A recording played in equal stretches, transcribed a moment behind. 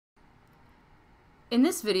In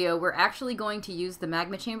this video, we're actually going to use the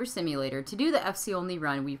Magma Chamber Simulator to do the FC-only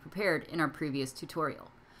run we prepared in our previous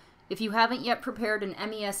tutorial. If you haven't yet prepared an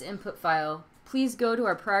MES input file, please go to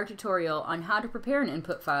our prior tutorial on how to prepare an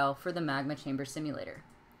input file for the Magma Chamber Simulator.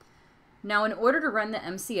 Now, in order to run the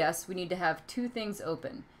MCS, we need to have two things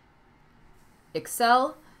open: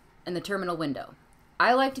 Excel and the terminal window.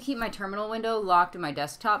 I like to keep my terminal window locked in my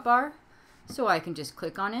desktop bar, so I can just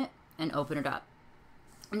click on it and open it up.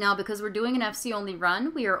 Now, because we're doing an FC-only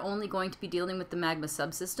run, we are only going to be dealing with the Magma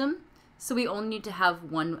subsystem, so we only need to have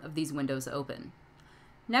one of these windows open.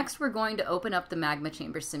 Next, we're going to open up the Magma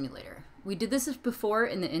Chamber Simulator. We did this before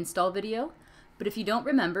in the install video, but if you don't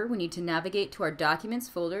remember, we need to navigate to our Documents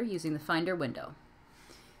folder using the Finder window.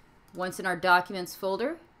 Once in our Documents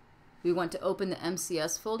folder, we want to open the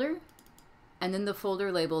MCS folder, and then the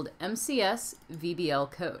folder labeled MCS VBL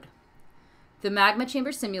code. The Magma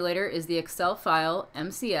Chamber Simulator is the Excel file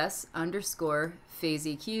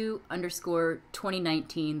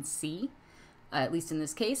MCS_phaseEQ_2019C. At least in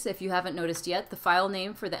this case. If you haven't noticed yet, the file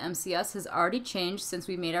name for the MCS has already changed since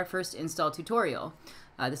we made our first install tutorial.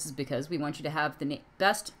 This is because we want you to have the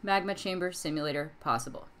best Magma Chamber Simulator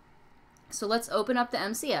possible. So let's open up the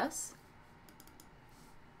MCS.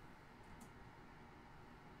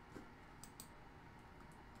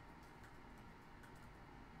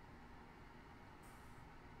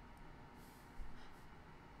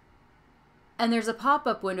 And there's a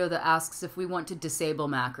pop-up window that asks if we want to disable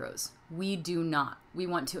macros. We do not. We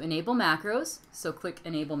want to enable macros, so click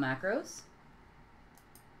Enable Macros.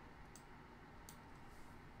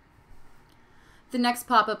 The next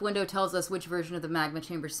pop-up window tells us which version of the Magma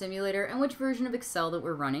Chamber Simulator and which version of Excel that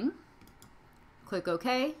we're running. Click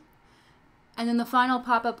OK. And then the final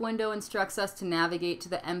pop-up window instructs us to navigate to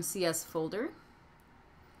the MCS folder.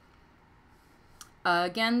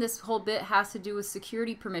 Again, this whole bit has to do with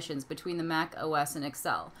security permissions between the Mac OS and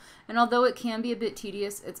Excel. And although it can be a bit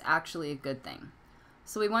tedious, it's actually a good thing.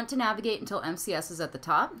 So we want to navigate until MCS is at the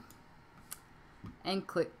top and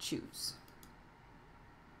click Choose.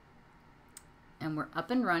 And we're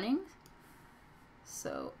up and running.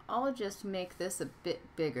 So I'll just make this a bit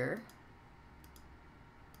bigger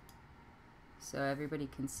so everybody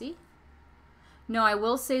can see. Now, I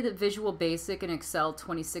will say that Visual Basic in Excel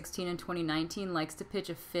 2016 and 2019 likes to pitch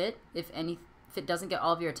a fit if it doesn't get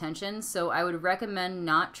all of your attention, so I would recommend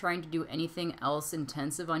not trying to do anything else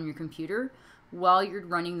intensive on your computer while you're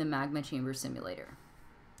running the Magma Chamber Simulator.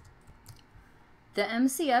 The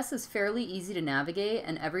MCS is fairly easy to navigate,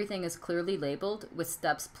 and everything is clearly labeled with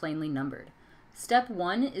steps plainly numbered. Step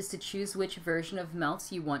 1 is to choose which version of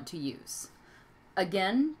Melts you want to use.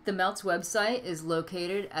 Again, the Melts website is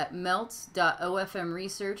located at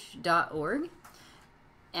melts.ofmresearch.org,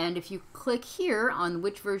 and if you click here on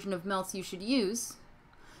which version of Melts you should use,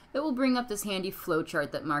 it will bring up this handy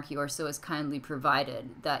flowchart that Mark Yorso has kindly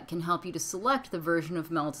provided that can help you to select the version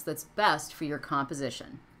of Melts that's best for your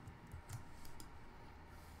composition.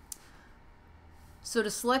 So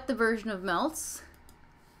to select the version of Melts,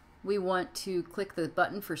 we want to click the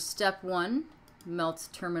button for Step 1, Melts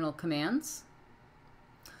Terminal Commands.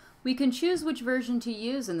 We can choose which version to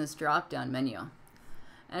use in this drop-down menu.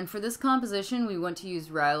 And for this composition, we want to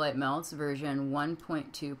use Rhyolite Melts version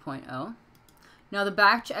 1.2.0. Now, the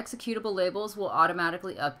batch executable labels will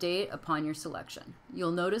automatically update upon your selection.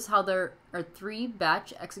 You'll notice how there are 3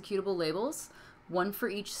 batch executable labels, one for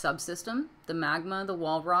each subsystem: the Magma, the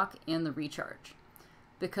Wall Rock, and the Recharge.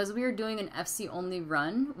 Because we are doing an FC-only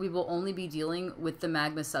run, we will only be dealing with the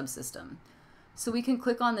Magma subsystem. So we can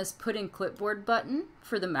click on this Put in Clipboard button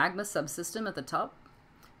for the Magma subsystem at the top.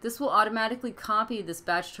 This will automatically copy this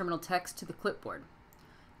batch terminal text to the clipboard.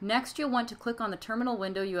 Next, you'll want to click on the terminal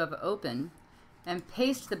window you have open and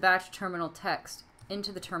paste the batch terminal text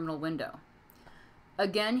into the terminal window.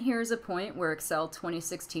 Again, here's a point where Excel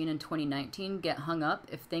 2016 and 2019 get hung up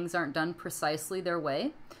if things aren't done precisely their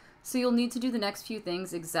way. So you'll need to do the next few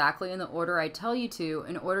things exactly in the order I tell you to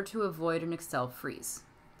in order to avoid an Excel freeze.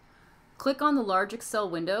 Click on the large Excel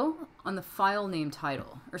window on the file name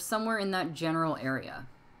title, or somewhere in that general area.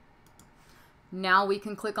 Now we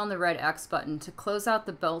can click on the red X button to close out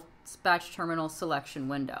the batch terminal selection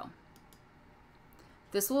window.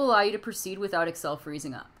 This will allow you to proceed without Excel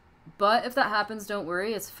freezing up. But if that happens, don't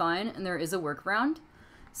worry, it's fine, and there is a workaround.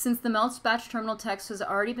 Since the Melts batch terminal text has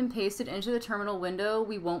already been pasted into the terminal window,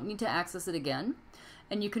 we won't need to access it again.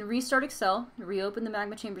 And you can restart Excel, reopen the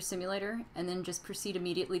Magma Chamber Simulator, and then just proceed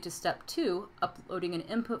immediately to Step 2, uploading an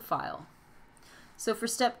input file. So for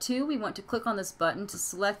Step 2, we want to click on this button to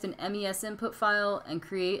select an MES input file and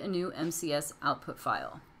create a new MCS output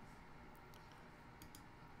file.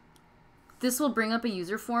 This will bring up a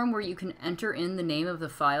user form where you can enter in the name of the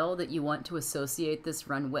file that you want to associate this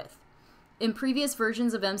run with. In previous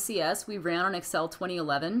versions of MCS, we ran on Excel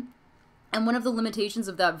 2011, and one of the limitations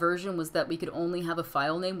of that version was that we could only have a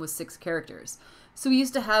file name with 6 characters. So we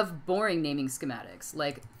used to have boring naming schematics,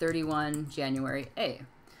 like 31 January A.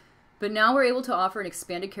 But now we're able to offer an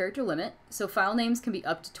expanded character limit, so file names can be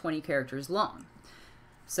up to 20 characters long.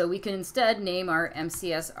 So we can instead name our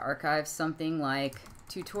MCS archive something like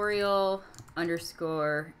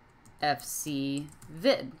tutorial_FC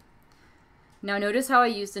vid. Now notice how I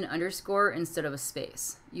used an underscore instead of a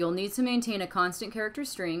space. You'll need to maintain a constant character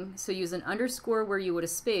string, so use an underscore where you would a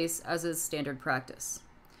space as is standard practice.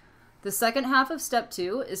 The second half of step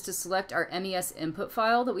 2 is to select our MES input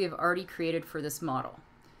file that we have already created for this model.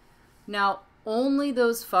 Now, only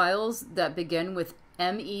those files that begin with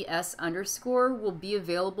MES underscore will be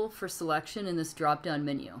available for selection in this drop-down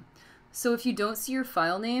menu. So if you don't see your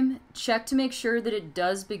file name, check to make sure that it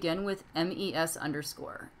does begin with MES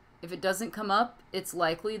underscore. If it doesn't come up, it's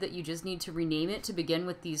likely that you just need to rename it to begin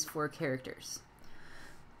with these 4 characters.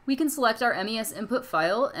 We can select our MES input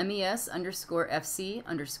file,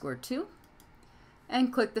 MES_FC_2,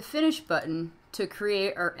 and click the Finish button to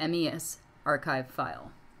create our MES archive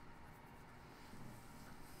file.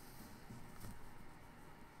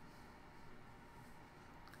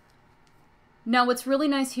 Now what's really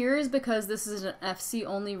nice here is because this is an FC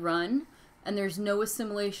only run and there's no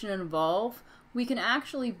assimilation involved, we can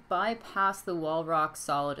actually bypass the Walrock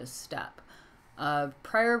Solidus step.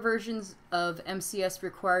 Prior versions of MCS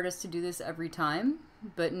required us to do this every time,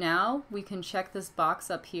 but now we can check this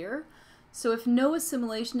box up here. So if no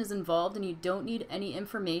assimilation is involved and you don't need any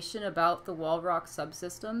information about the Walrock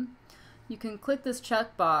subsystem, you can click this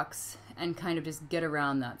checkbox and kind of just get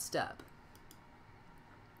around that step.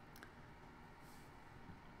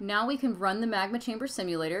 Now we can run the Magma Chamber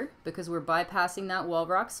Simulator because we're bypassing that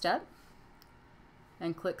Walrock step,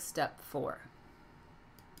 and click step 4.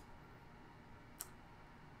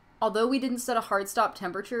 Although we didn't set a hard stop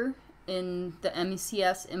temperature in the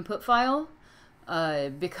MCS input file,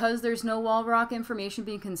 because there's no Walrock information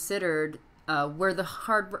being considered, where the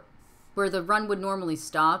run would normally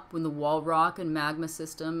stop when the Walrock and Magma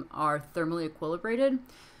system are thermally equilibrated,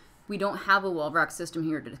 we don't have a Walrock system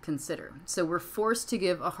here to consider. So we're forced to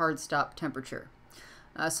give a hard stop temperature.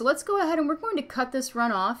 So let's go ahead and we're going to cut this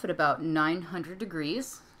run off at about 900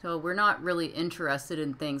 degrees. So we're not really interested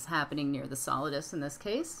in things happening near the Solidus in this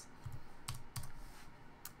case.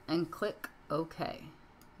 And click OK.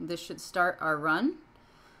 This should start our run.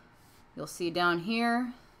 You'll see down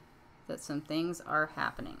here that some things are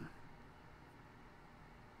happening.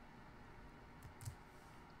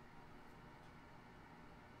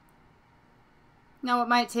 Now it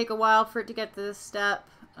might take a while for it to get to this step.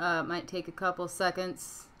 It might take a couple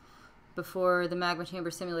seconds before the Magma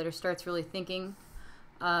Chamber Simulator starts really thinking.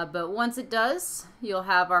 But once it does, you'll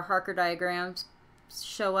have our Harker diagrams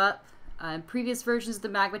show up. In previous versions of the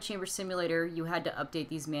Magma Chamber Simulator, you had to update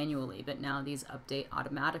these manually, but now these update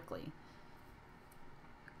automatically.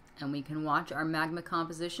 And we can watch our magma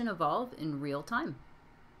composition evolve in real time.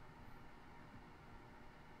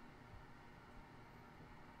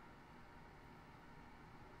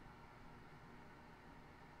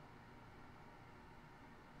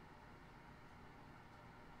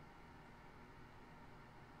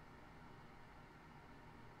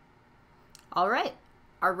 All right,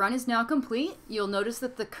 our run is now complete. You'll notice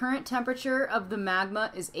that the current temperature of the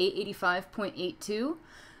magma is 885.82,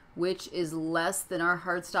 which is less than our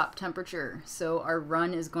hard stop temperature. So our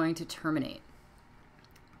run is going to terminate.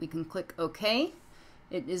 We can click OK.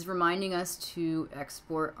 It is reminding us to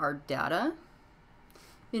export our data.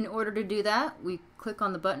 In order to do that, we click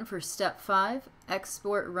on the button for step 5,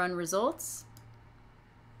 Export Run Results.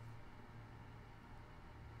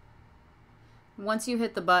 Once you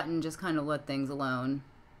hit the button, just kind of let things alone.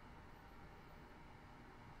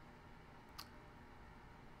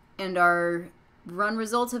 And our run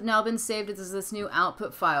results have now been saved as this new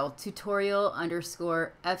output file,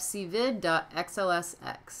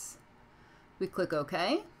 tutorial_fcvid.xlsx. We click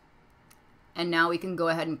OK. And now we can go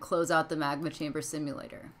ahead and close out the Magma Chamber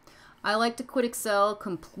Simulator. I like to quit Excel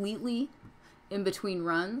completely in between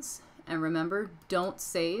runs. And remember, don't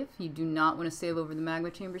save. You do not want to save over the Magma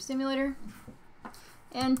Chamber Simulator.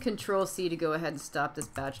 And Control-C to go ahead and stop this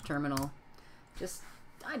batch terminal.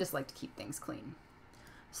 I just like to keep things clean.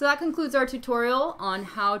 So that concludes our tutorial on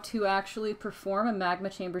how to actually perform a Magma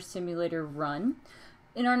Chamber Simulator run.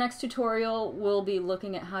 In our next tutorial, we'll be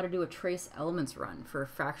looking at how to do a trace elements run for a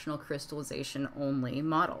fractional crystallization only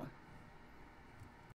model.